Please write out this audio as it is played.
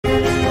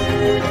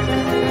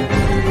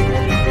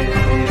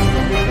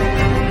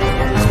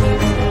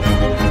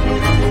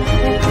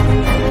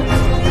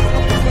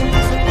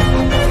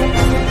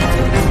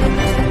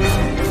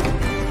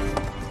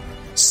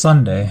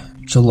Sunday,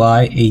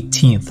 July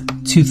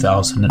 18th,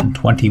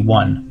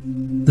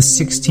 2021, the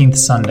 16th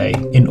Sunday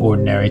in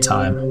Ordinary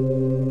Time.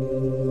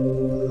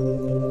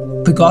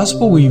 The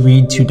Gospel we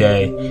read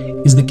today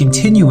is the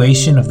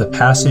continuation of the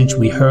passage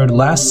we heard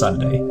last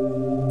Sunday,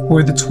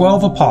 where the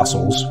 12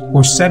 apostles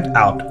were sent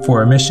out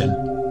for a mission.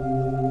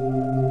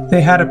 They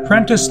had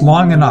apprenticed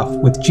long enough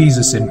with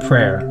Jesus in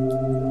prayer,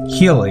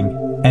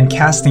 healing, and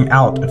casting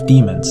out of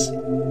demons.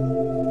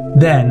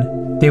 Then,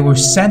 they were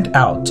sent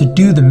out to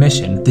do the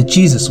mission that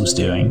Jesus was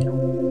doing.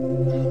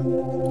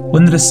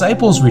 When the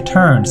disciples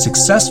returned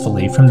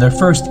successfully from their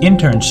first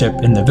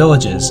internship in the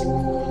villages,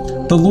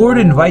 the Lord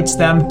invites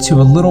them to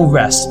a little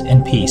rest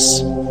and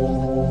peace.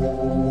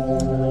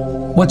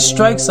 What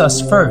strikes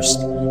us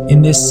first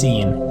in this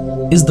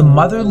scene is the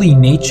motherly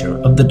nature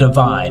of the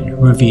divine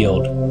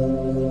revealed.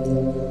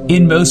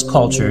 In most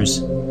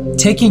cultures,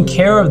 taking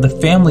care of the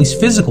family's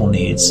physical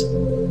needs,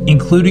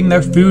 including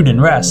their food and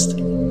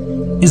rest,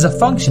 is a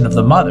function of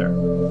the mother.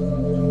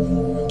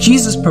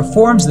 Jesus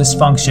performs this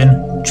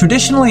function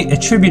traditionally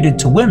attributed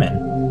to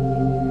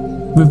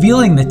women,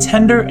 revealing the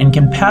tender and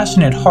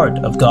compassionate heart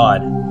of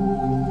God.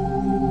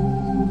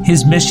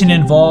 His mission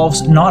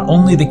involves not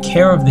only the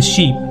care of the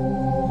sheep,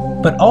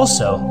 but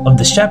also of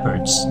the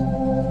shepherds.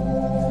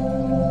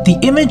 The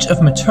image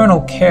of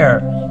maternal care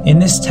in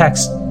this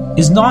text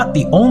is not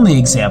the only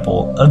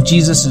example of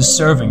Jesus'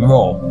 serving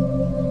role.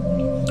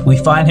 We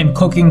find him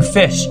cooking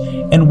fish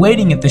and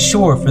waiting at the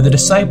shore for the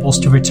disciples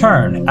to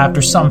return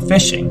after some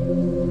fishing.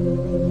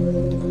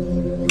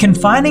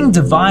 Confining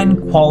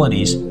divine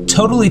qualities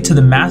totally to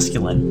the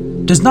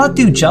masculine does not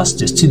do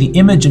justice to the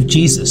image of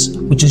Jesus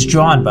which is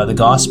drawn by the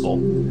gospel.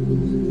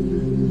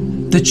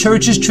 The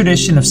Church's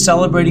tradition of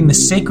celebrating the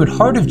Sacred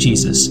Heart of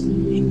Jesus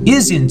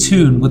is in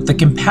tune with the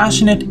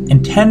compassionate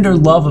and tender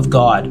love of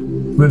God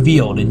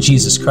revealed in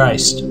Jesus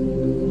Christ.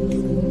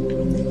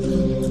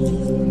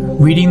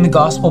 Reading the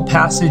Gospel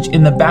passage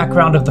in the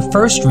background of the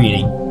first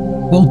reading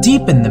will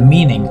deepen the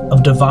meaning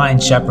of divine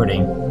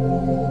shepherding.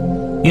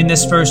 In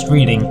this first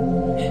reading,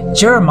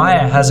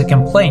 Jeremiah has a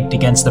complaint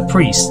against the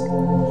priests,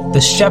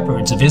 the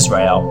shepherds of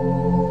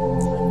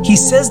Israel. He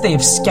says they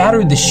have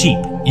scattered the sheep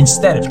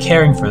instead of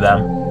caring for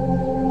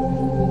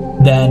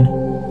them. Then,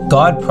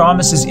 God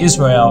promises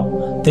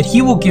Israel that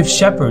he will give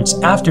shepherds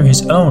after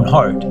his own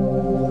heart.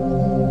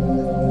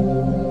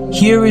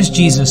 Here is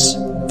Jesus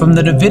from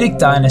the Davidic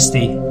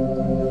dynasty,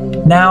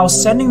 now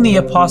sending the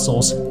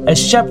apostles as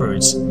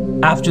shepherds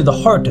after the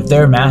heart of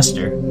their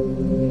master.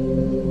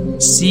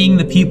 Seeing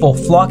the people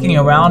flocking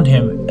around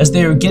him as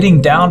they were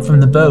getting down from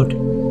the boat,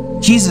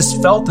 Jesus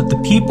felt that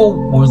the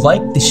people were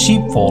like the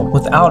sheepfold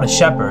without a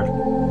shepherd,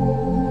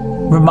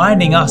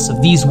 reminding us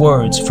of these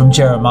words from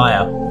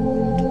Jeremiah.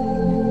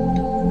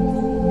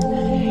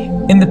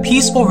 In the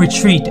peaceful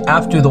retreat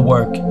after the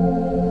work,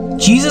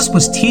 Jesus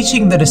was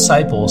teaching the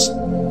disciples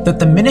that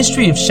the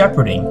ministry of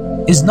shepherding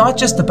is not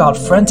just about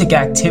frantic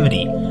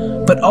activity,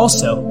 but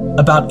also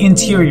about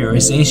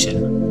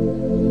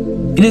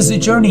interiorization. It is a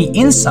journey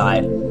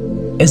inside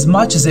as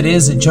much as it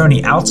is a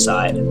journey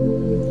outside.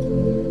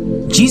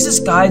 Jesus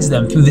guides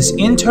them through this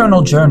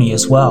internal journey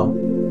as well.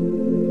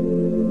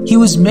 He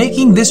was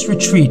making this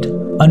retreat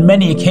on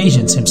many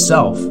occasions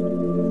himself.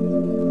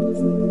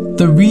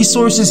 The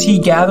resources he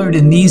gathered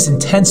in these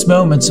intense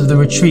moments of the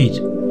retreat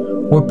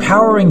were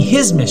powering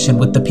his mission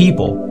with the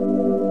people.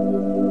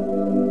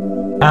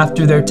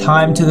 After their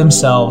time to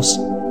themselves,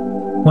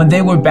 when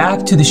they were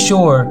back to the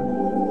shore,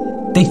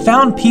 they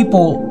found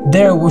people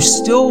there were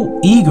still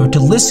eager to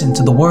listen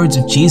to the words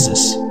of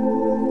Jesus.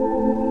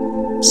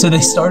 So they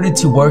started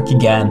to work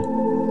again.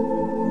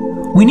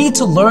 We need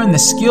to learn the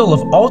skill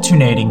of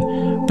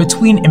alternating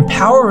between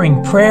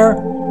empowering prayer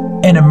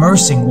and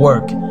immersing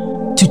work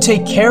to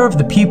take care of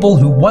the people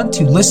who want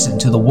to listen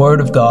to the Word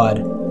of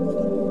God.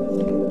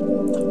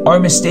 Our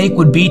mistake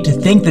would be to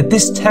think that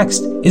this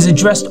text is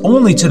addressed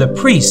only to the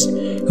priests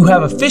who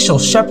have official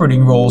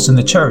shepherding roles in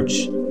the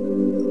church.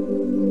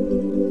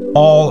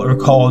 All are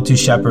called to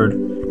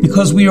shepherd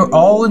because we are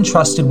all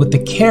entrusted with the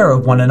care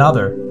of one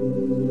another.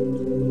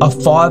 A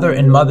father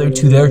and mother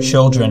to their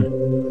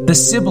children, the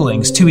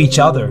siblings to each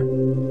other,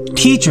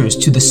 teachers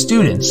to the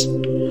students.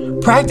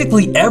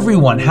 Practically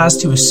everyone has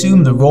to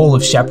assume the role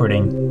of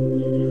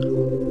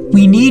shepherding.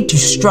 We need to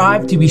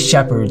strive to be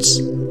shepherds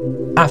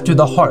after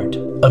the heart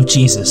of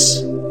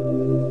Jesus.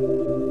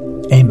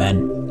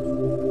 Amen.